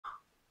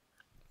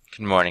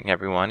Good morning,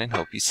 everyone, and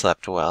hope you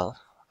slept well.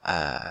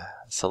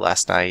 So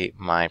last night,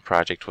 my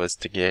project was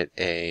to get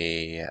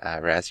a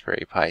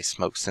Raspberry Pi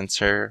smoke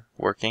sensor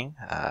working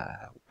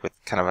with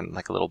kind of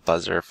like a little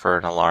buzzer for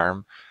an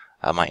alarm.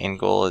 My end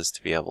goal is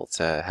to be able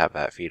to have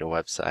that feed a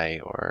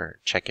website or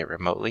check it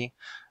remotely.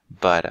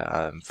 But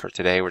for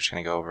today, we're just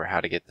going to go over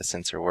how to get the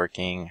sensor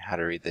working, how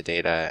to read the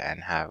data,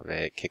 and have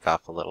it kick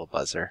off a little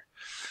buzzer.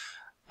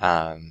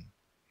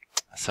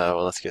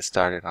 So let's get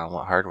started on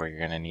what hardware you're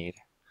going to need.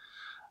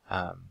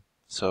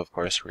 So of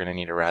course we're going to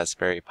need a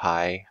Raspberry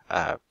Pi,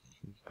 by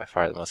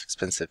far the most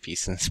expensive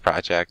piece in this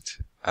project.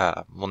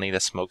 We'll need a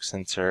smoke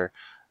sensor.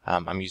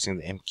 I'm using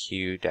the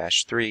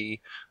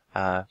MQ-3.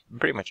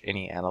 Pretty much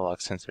any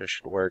analog sensor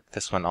should work.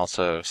 This one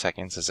also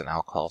seconds as an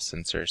alcohol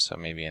sensor, so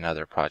maybe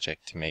another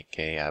project to make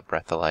a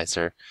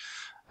breathalyzer.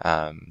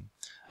 An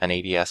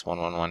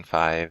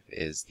ADS1115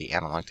 is the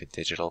analog to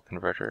digital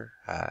converter.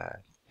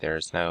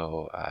 There's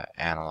no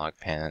analog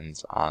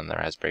pins on the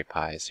Raspberry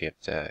Pi, so you have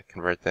to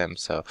convert them.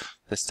 So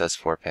this does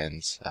 4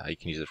 pins. You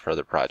can use it for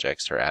other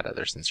projects or add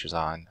other sensors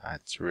on.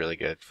 It's really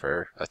good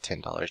for a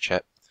 $10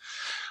 chip.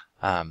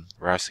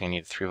 We're also going to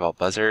need a 3-volt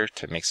buzzer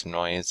to make some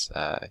noise.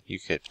 You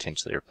could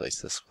potentially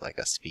replace this with like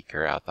a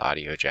speaker out the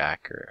audio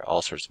jack or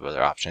all sorts of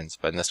other options.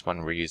 But in this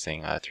one, we're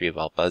using a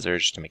 3-volt buzzer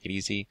just to make it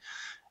easy,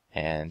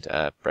 and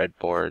a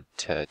breadboard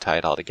to tie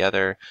it all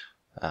together.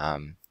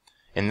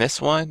 In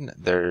this one,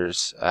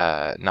 there's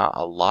not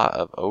a lot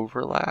of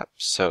overlap,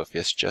 so if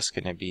it's just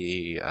going to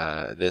be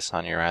this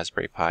on your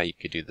Raspberry Pi, you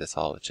could do this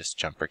all with just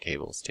jumper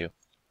cables too.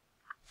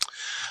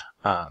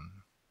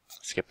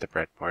 Skip the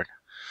breadboard.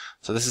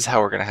 So this is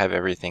how we're going to have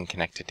everything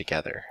connected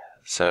together.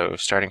 So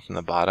starting from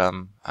the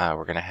bottom,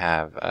 we're going to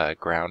have a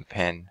ground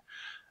pin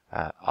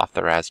off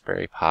the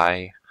Raspberry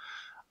Pi.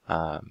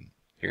 You're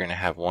going to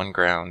have one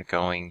ground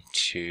going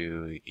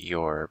to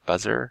your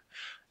buzzer.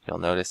 You'll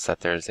notice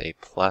that there's a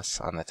plus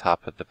on the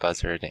top of the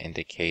buzzer to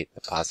indicate the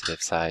positive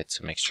side,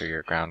 so make sure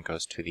your ground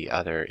goes to the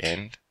other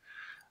end.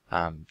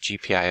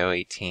 GPIO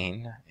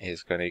 18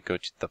 is going to go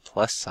to the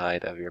plus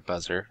side of your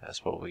buzzer.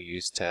 That's what we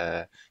use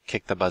to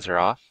kick the buzzer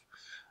off.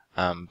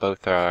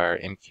 Both our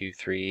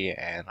MQ3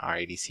 and our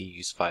ADC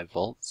use 5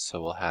 volts,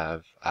 so we'll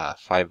have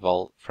 5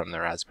 volt from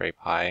the Raspberry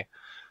Pi.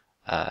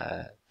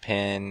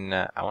 Pin,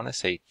 I want to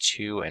say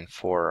 2 and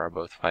 4 are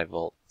both 5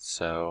 volt,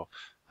 so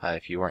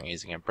if you weren't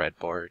using a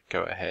breadboard,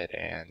 go ahead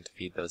and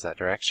feed those that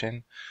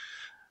direction.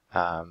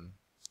 The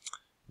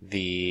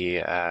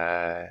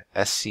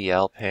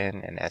SCL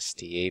pin and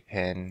SDA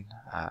pin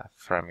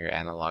from your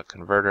analog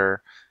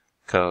converter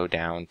go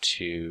down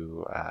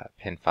to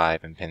pin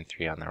 5 and pin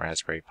 3 on the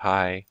Raspberry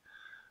Pi.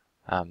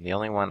 The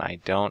only one I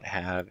don't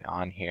have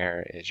on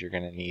here is you're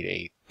going to need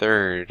a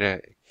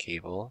third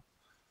cable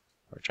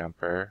or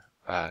jumper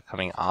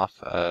coming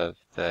off of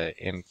the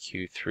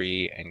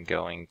MQ3 and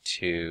going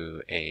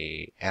to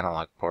a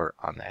analog port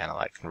on the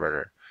analog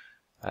converter.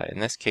 In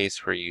this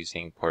case, we're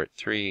using port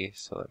 3,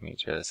 so let me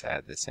just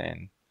add this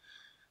in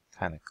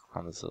kind of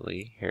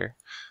clumsily here.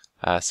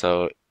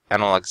 So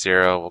analog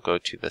 0 will go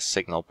to the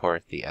signal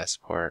port, the S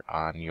port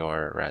on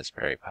your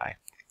Raspberry Pi.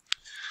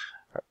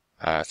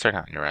 Sorry,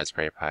 not on your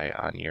Raspberry Pi,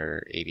 on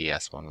your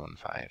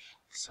ADS1115.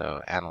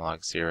 So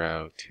analog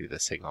 0 to the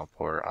signal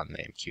port on the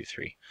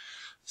MQ3.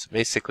 So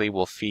basically,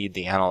 we'll feed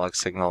the analog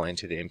signal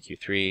into the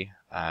MQ3,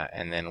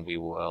 and then we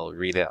will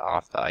read it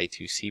off the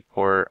I2C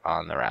port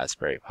on the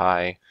Raspberry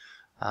Pi.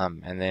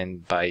 And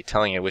then by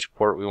telling it which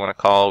port we want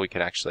to call, we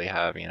could actually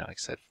have, like I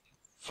said,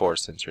 4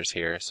 sensors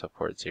here. So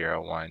port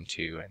 0, 1,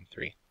 2, and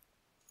 3.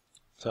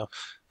 So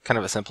kind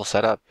of a simple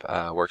setup,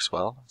 works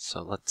well.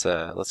 So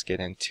let's get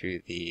into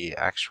the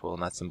actual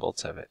nuts and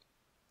bolts of it.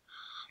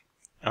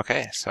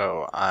 Okay,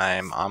 so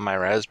I'm on my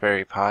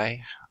Raspberry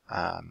Pi.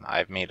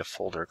 I've made a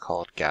folder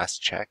called gas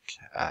check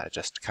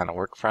just to kind of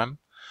work from.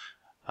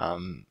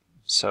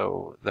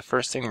 So the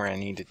first thing we're going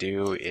to need to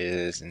do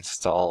is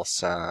install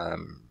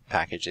some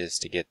packages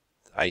to get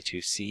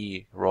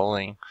I2C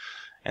rolling,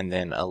 and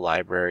then a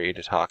library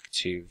to talk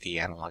to the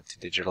analog to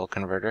digital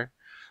converter.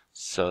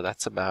 So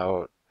that's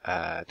about,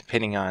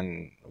 depending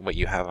on what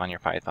you have on your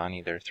Python,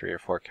 either 3 or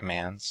 4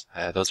 commands.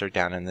 Those are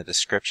down in the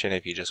description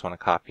if you just want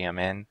to copy them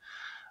in.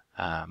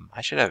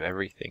 I should have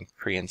everything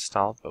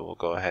pre-installed, but we'll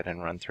go ahead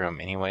and run through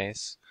them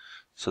anyways.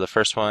 So the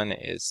first one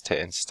is to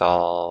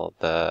install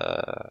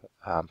the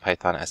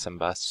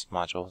python-smbus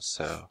module.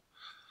 So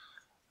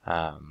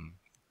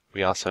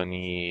we also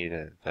need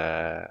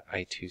the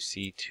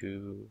I2C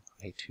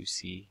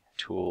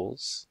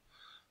tools.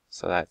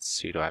 So that's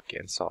sudo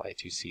apt-get install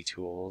I2C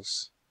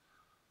tools.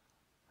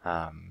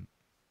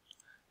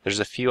 There's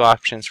a few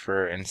options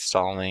for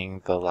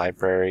installing the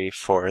library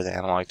for the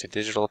analog to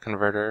digital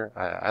converter.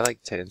 I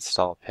like to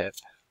install pip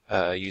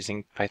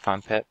using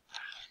python-pip.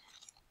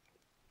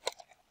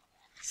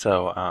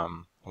 So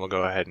we'll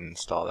go ahead and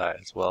install that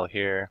as well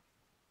here.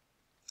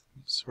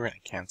 So we're going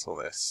to cancel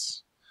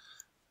this.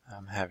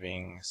 I'm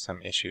having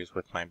some issues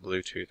with my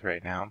Bluetooth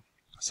right now,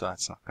 so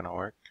that's not going to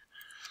work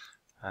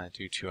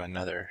due to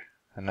another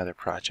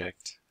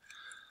project.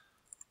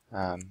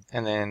 And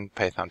then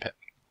python-pip.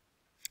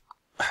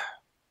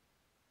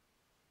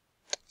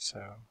 So,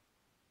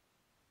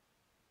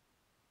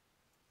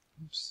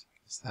 oops,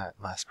 is that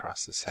last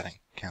process hadn't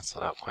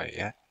canceled out quite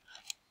yet.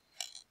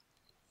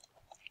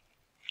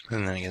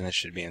 And then again, this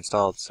should be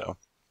installed, so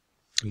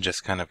I'm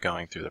just kind of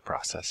going through the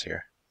process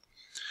here.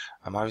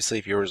 Obviously,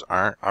 if yours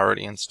aren't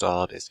already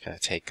installed, it's going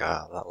to take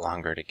a lot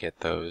longer to get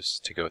those,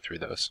 to go through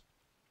those.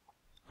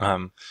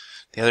 The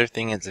other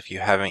thing is, if you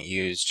haven't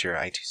used your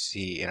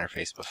I2C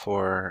interface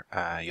before,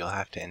 you'll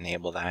have to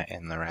enable that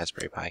in the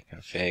Raspberry Pi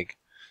config.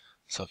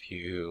 So if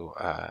you,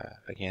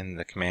 again,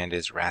 the command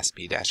is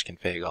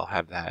raspi-config. I'll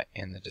have that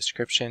in the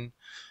description.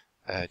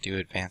 Do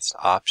advanced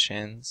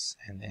options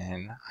and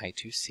then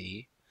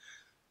I2C,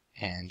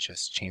 and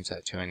just change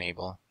that to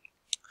enable.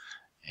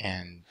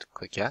 And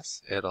click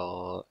yes.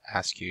 It'll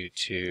ask you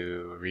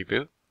to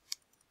reboot.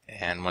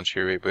 And once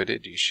you're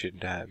rebooted, you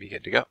should be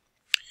good to go.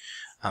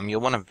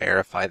 You'll want to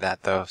verify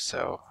that though,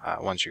 so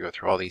once you go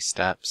through all these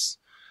steps,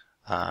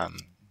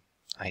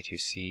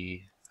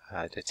 I2C,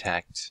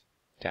 detect,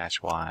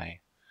 -y,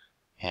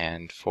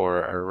 and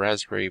for a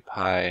Raspberry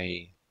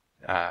Pi,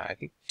 I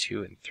think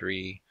 2 and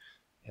 3,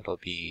 it'll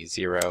be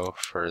 0.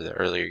 For the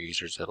earlier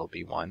users, it'll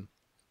be 1.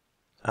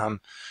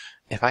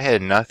 If I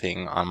had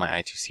nothing on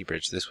my I2C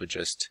bridge, this would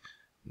just,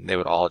 they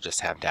would all just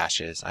have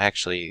dashes.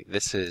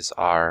 This is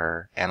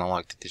our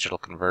analog to digital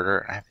converter,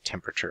 and I have a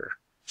temperature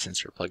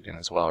sensor plugged in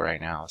as well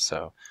right now,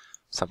 so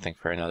something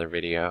for another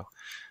video.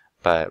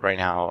 But right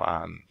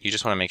now, you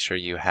just want to make sure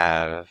you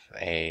have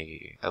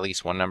at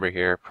least one number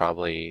here,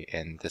 probably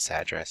in this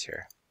address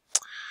here.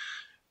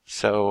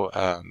 So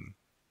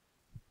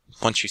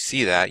once you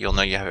see that, you'll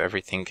know you have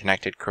everything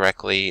connected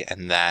correctly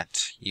and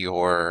that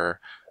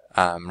your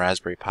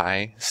Raspberry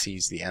Pi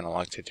sees the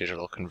analog to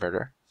digital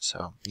converter.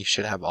 So you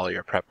should have all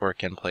your prep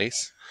work in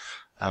place.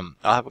 I'll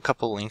have a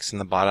couple links in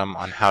the bottom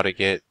on how to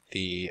get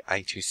the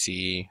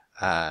I2C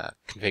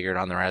configured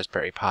on the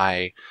Raspberry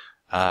Pi.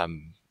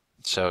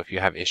 So if you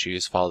have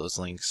issues, follow those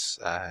links,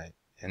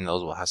 and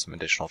those will have some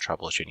additional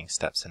troubleshooting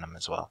steps in them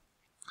as well.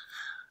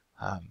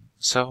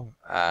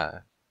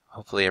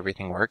 Hopefully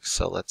everything works,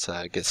 so let's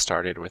get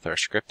started with our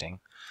scripting.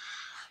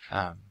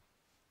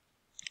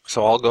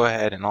 So I'll go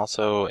ahead and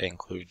also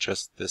include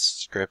just this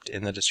script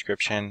in the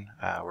description.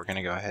 We're going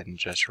to go ahead and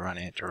just run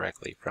it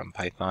directly from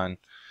Python.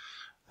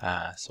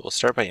 So we'll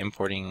start by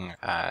importing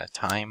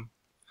time.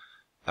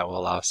 That will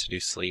allow us to do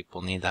sleep.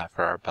 We'll need that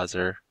for our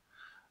buzzer.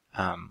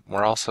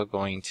 We're also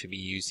going to be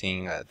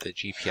using the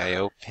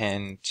GPIO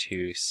pin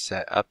to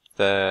set up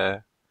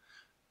the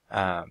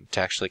to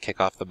actually kick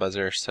off the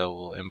buzzer. So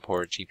we'll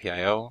import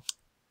GPIO.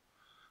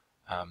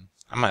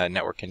 I'm a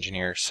network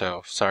engineer,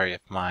 so sorry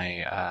if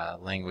my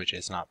language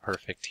is not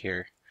perfect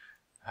here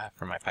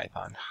for my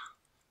Python.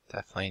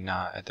 Definitely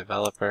not a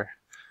developer,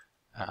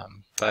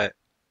 but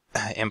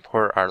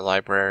import our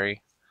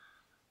library.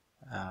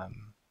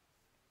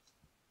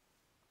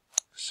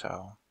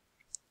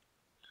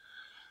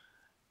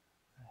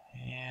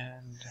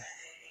 And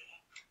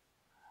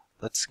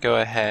let's go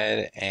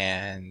ahead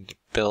and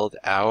build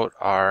out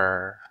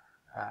our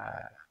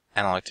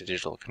analog to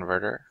digital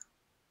converter.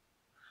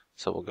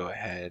 So we'll go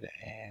ahead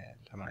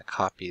and I'm going to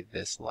copy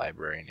this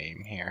library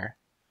name here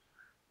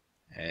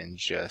and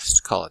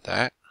just call it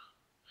that.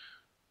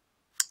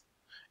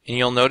 And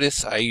you'll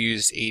notice I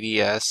used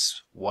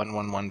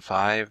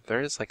ADS1115.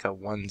 There is like a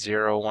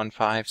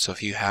 1015, so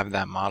if you have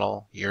that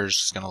model,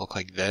 yours is going to look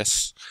like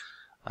this.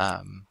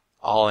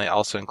 I'll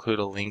also include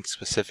a link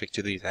specific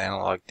to these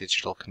analog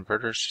digital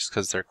converters just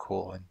because they're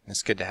cool and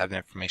it's good to have the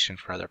information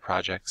for other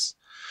projects.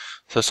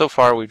 So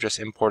far we've just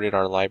imported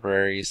our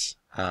libraries.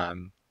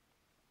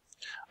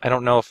 I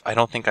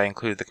don't think I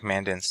included the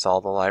command to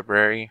install the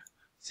library.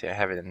 See, I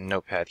have it in the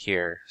notepad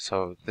here,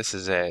 so this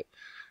is it.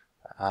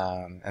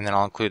 And then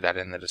I'll include that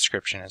in the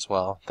description as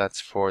well.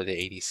 That's for the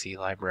ADC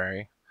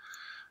library.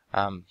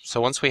 So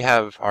once we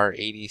have our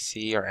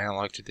ADC, our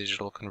analog to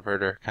digital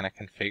converter, kind of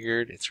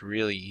configured, it's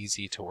really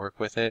easy to work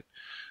with it.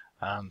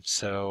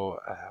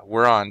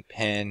 We're on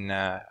pin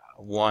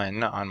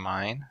 1 on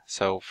mine.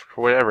 So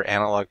for whatever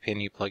analog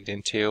pin you plugged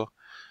into,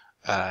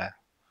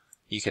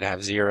 you could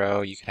have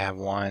 0, you could have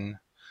 1.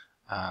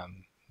 But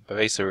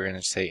basically we're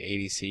going to say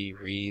ADC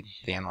read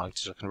the analog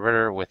digital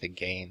converter with a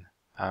gain.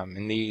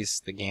 In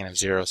these, the gain of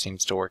 0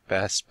 seems to work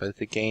best, but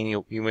the gain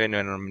you may want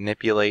to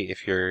manipulate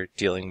if you're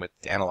dealing with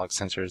analog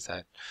sensors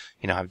that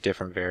have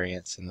different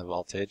variants in the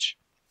voltage.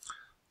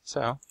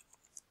 So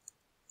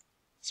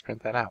let's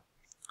print that out,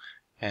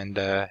 and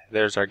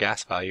there's our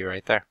gas value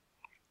right there.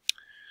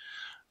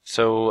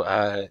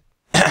 So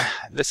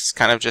this is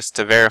kind of just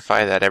to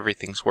verify that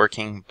everything's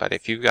working, but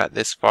if you've got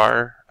this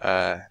far,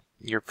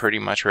 you're pretty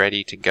much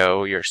ready to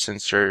go. Your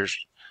sensors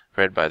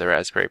read by the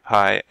Raspberry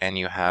Pi, and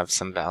you have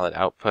some valid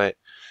output.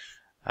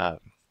 So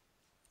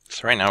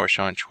right now we're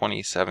showing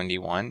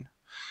 2071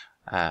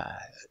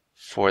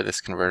 for this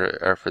converter,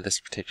 or for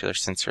this particular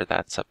sensor.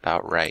 That's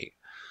about right.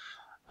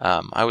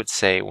 I would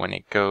say when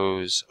it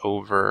goes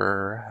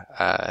over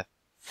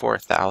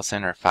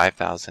 4,000 or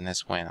 5,000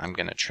 is when I'm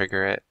going to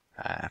trigger it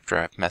after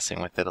I'm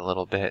messing with it a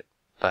little bit.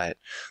 But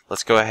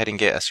let's go ahead and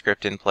get a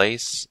script in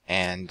place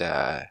and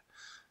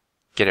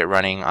get it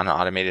running on an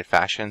automated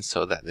fashion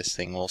so that this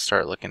thing will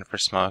start looking for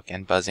smoke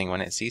and buzzing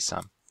when it sees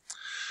some.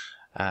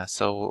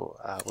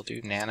 We'll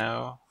do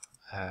nano,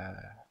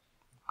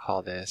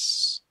 call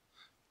this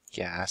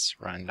gas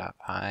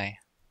run.py.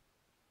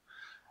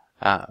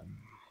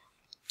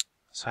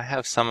 So I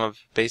have some of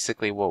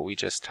basically what we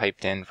just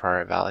typed in for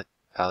our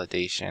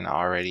validation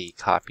already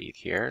copied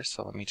here.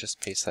 So let me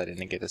just paste that in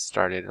to get us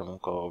started, and we'll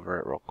go over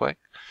it real quick.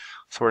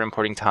 So we're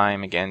importing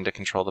time again to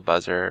control the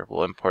buzzer.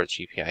 We'll import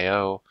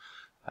GPIO.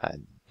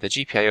 The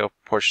GPIO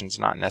portion is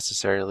not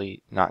necessary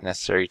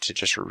to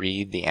just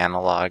read the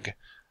analog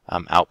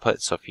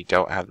output. So if you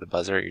don't have the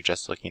buzzer, you're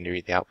just looking to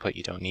read the output,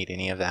 you don't need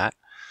any of that.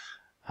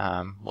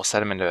 We'll set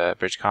them into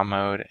bridge-com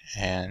mode,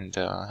 and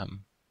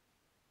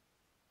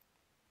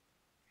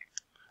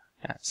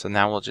yeah, so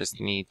now we'll just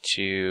need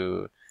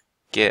to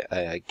get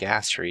a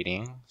gas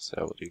reading. So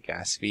we'll do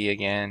gas V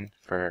again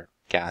for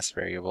gas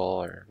variable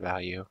or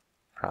value.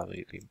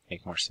 Probably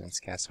make more sense,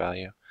 gas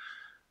value.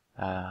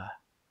 I'm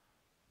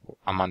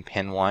on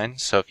pin 1,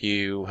 so if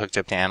you hooked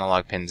up to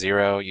analog pin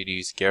 0, you'd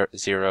use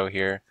 0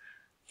 here.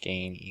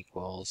 Gain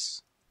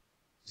equals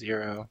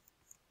 0.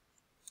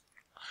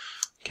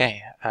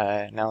 Okay,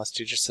 now let's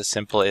do just a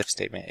simple if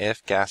statement.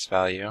 If gas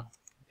value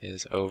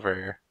is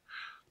over,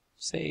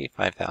 say,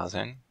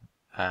 5,000,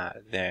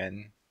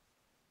 then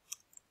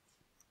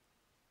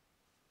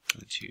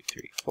 1, 2,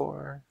 3,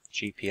 4,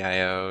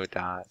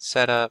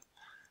 GPIO.setup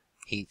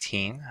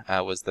 18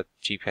 was the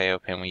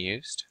GPIO pin we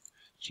used.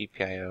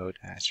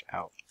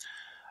 GPIO-out.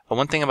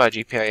 One thing about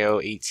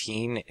GPIO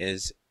 18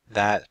 is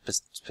that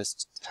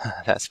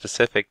that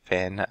specific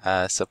pin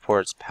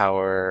supports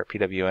power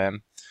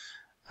PWM.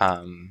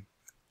 Apparently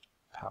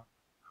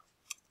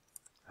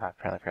I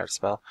forgot to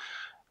spell.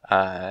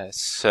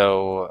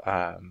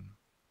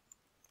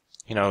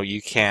 You know,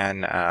 you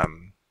can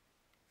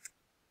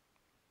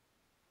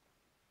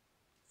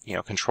you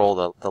know,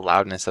 control the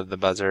loudness of the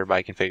buzzer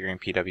by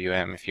configuring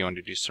PWM if you want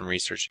to do some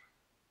research.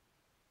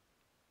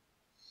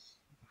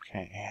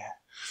 Okay,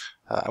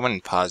 I went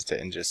and paused it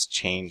and just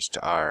changed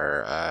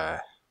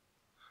our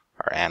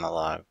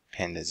analog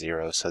pin to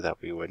 0 so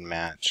that we would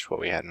match what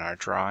we had in our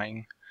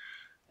drawing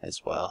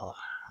as well.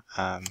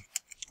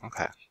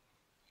 Okay,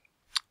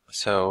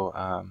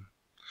 so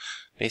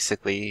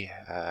basically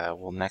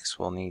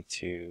we'll need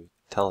to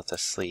tell it to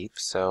sleep.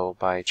 So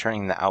by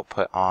turning the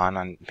output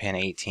on pin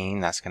 18,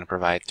 that's going to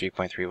provide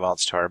 3.3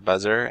 volts to our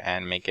buzzer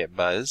and make it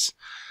buzz.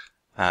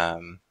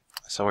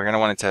 So we're going to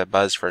want it to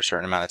buzz for a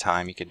certain amount of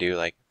time. You could do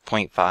like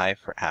 0.5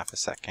 for half a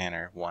second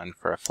or 1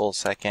 for a full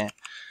second.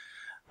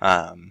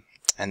 And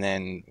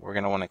then we're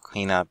going to want to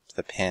clean up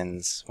the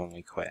pins when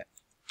we quit.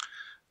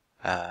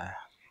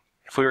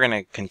 If we were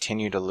going to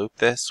continue to loop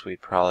this,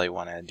 we'd probably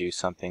want to do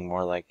something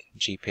more like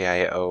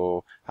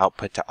GPIO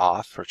output to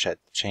off, or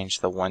change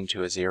the 1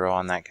 to a 0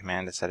 on that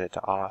command to set it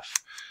to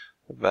off.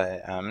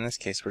 But in this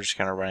case, we're just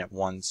going to run it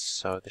once,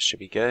 so this should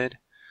be good.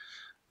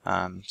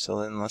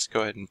 So then let's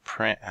go ahead and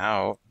print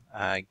out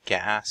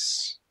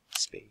gas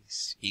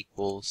space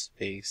equals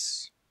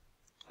space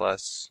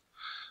plus.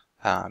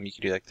 You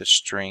could do like the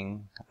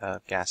string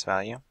of gas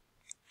value.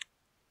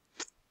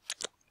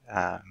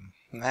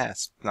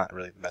 That's not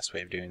really the best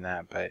way of doing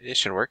that, but it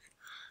should work.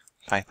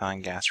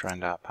 Python gas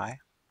run.py.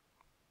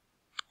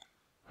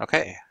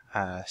 Okay,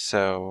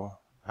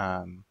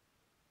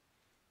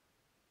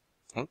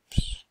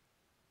 oops.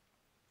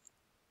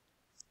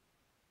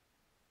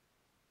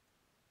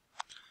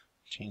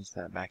 Change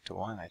that back to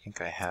 1. I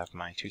think I have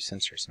my 2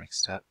 sensors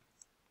mixed up.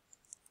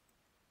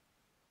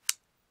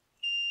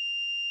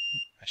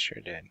 I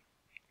sure did.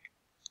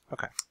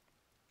 Okay.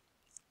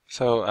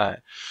 So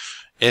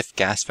if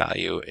gas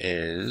value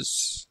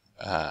is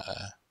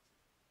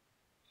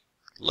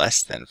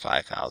less than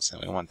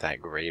 5,000, we want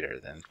that greater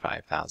than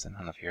 5,000. I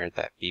don't know if you heard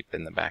that beep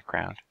in the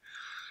background.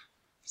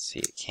 Let's see,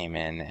 it came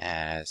in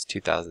as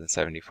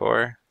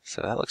 2,074,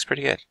 so that looks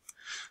pretty good.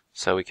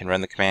 So we can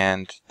run the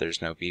command,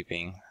 there's no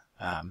beeping.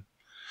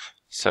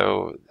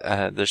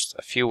 There's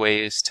a few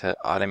ways to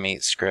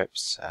automate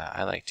scripts.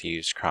 I like to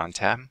use cron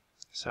tab.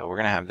 So we're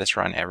going to have this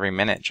run every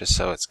minute just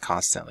so it's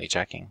constantly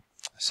checking.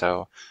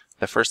 So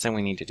the first thing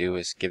we need to do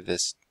is give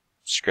this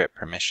script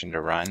permission to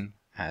run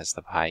as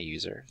the Pi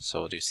user.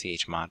 So we'll do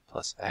chmod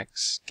plus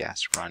x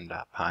gas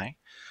run.py,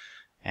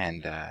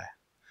 and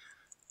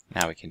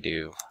now we can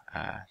do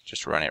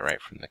just run it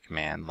right from the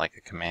command like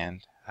a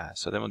command.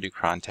 So then we'll do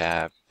cron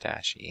tab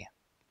 -e.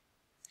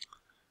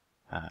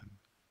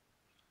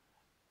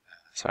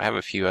 So I have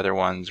a few other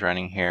ones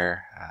running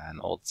here, an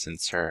old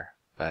sensor,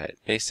 but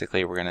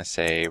basically we're going to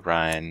say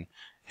run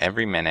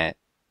every minute,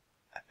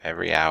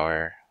 every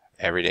hour,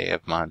 every day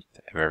of month,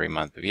 of every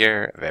month of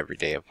year, of every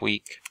day of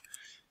week,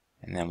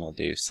 and then we'll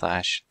do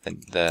slash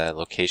the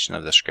location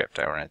of the script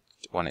I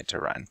want it to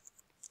run.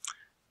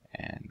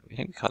 And we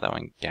think we call that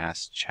one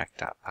gas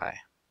check.py.